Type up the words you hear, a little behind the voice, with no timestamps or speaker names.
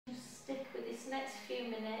next few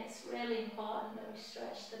minutes, really important that we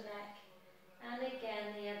stretch the neck. And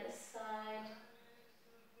again, the other side.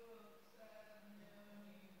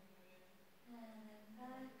 And then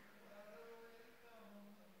back.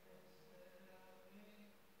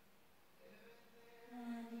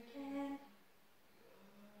 And again.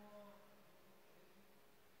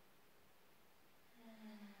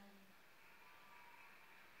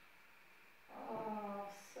 Oh,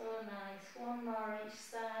 so nice. One more each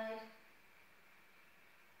side.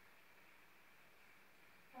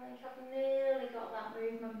 I think I've nearly got that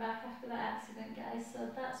movement back after that accident, guys, so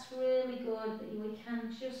that's really good that we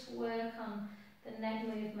can just work on the neck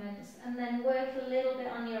movements and then work a little bit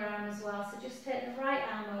on your arm as well. So just take the right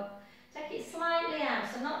arm up, take it slightly out,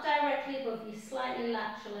 so not directly above you, slightly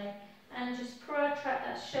laterally, and just protract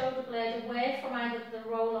that shoulder blade away from either the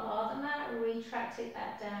roller or the mat, retract it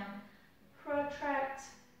back down. Protract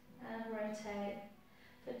and rotate.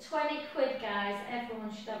 For 20 quid, guys,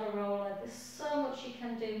 everyone should have a roller. There's so much you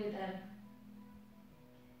can do with them.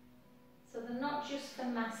 So they're not just for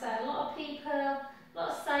massage. A lot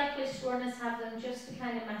of cyclists, runners have them just to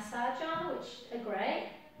kind of massage on, which are great,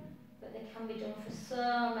 but they can be done for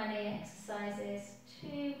so many exercises.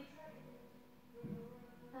 2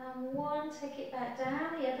 and 1, take it back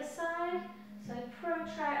down, the other side. So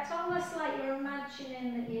protract, almost like you're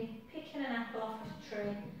imagining that you're picking an apple off a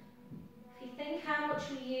tree. If you think how much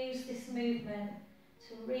we use this movement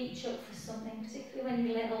to reach up for something, particularly when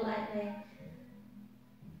you're little like me.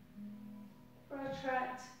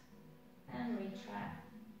 Protract and retract.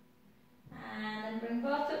 And then bring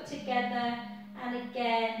both up together, and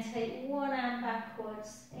again take one arm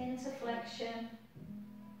backwards into flexion.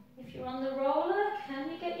 If you're on the roller, can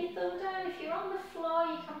you get your thumb down? If you're on the floor,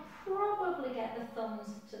 you can probably get the thumbs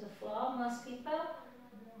to the floor, most people.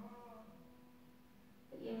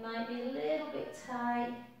 But you might be a little bit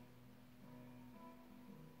tight.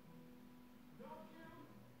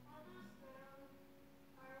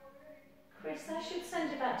 Chris, I should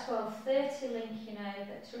send you that 12:30 link, you know,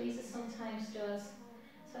 that Teresa sometimes does.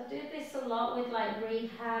 So I do this a lot with like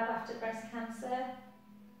rehab after breast cancer.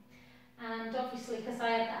 And obviously, because I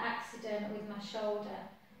had the accident with my shoulder,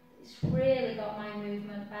 it's really got my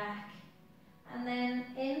movement back. And then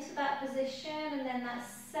into that position, and then that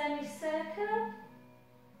semicircle,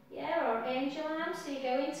 yeah, or angel arm. So you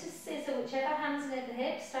go into scissor, whichever hand's near the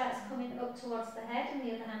hip starts coming up towards the head, and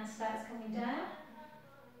the other hand starts coming down.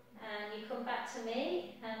 And you come back to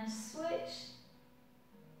me and switch.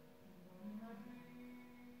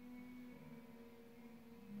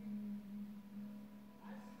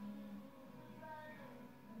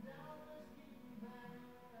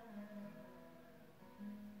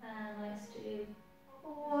 And let's do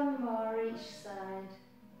one more each side.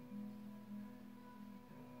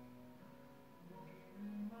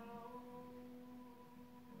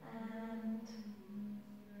 And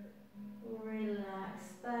relax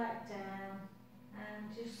back down.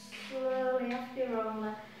 And just slowly off your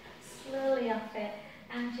roller, slowly off it.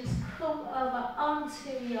 And just come over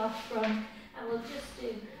onto your front. And we'll just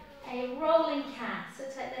do a rolling cat. So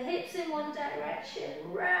take the hips in one direction,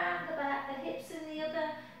 round the back, the hips in the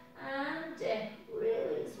other, and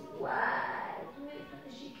really as wide movement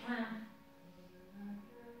as you can.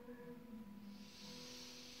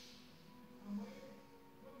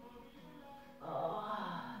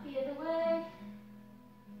 Oh, the other way.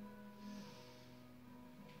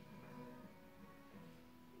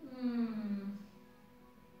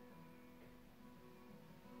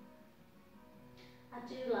 I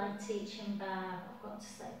do like teaching Barb. I've got to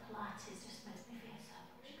say Pilates just makes me feel so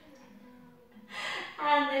much better.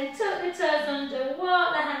 And then tuck the toes under,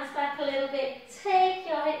 walk the hands back a little bit, take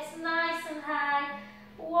your hips nice and high,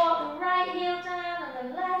 walk the right heel down and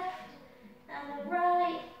the left, and the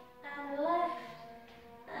right, and the left,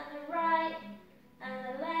 and the right, and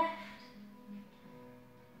the left.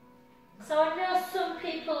 So I know some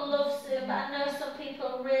people love Zoom, but I know some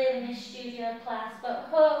people really miss studio class, but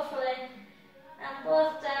hopefully, and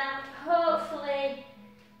both down, hopefully,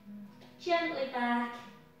 gently back.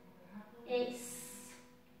 It's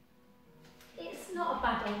not a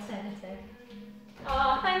bad alternative.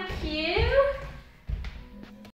 Oh, thank you.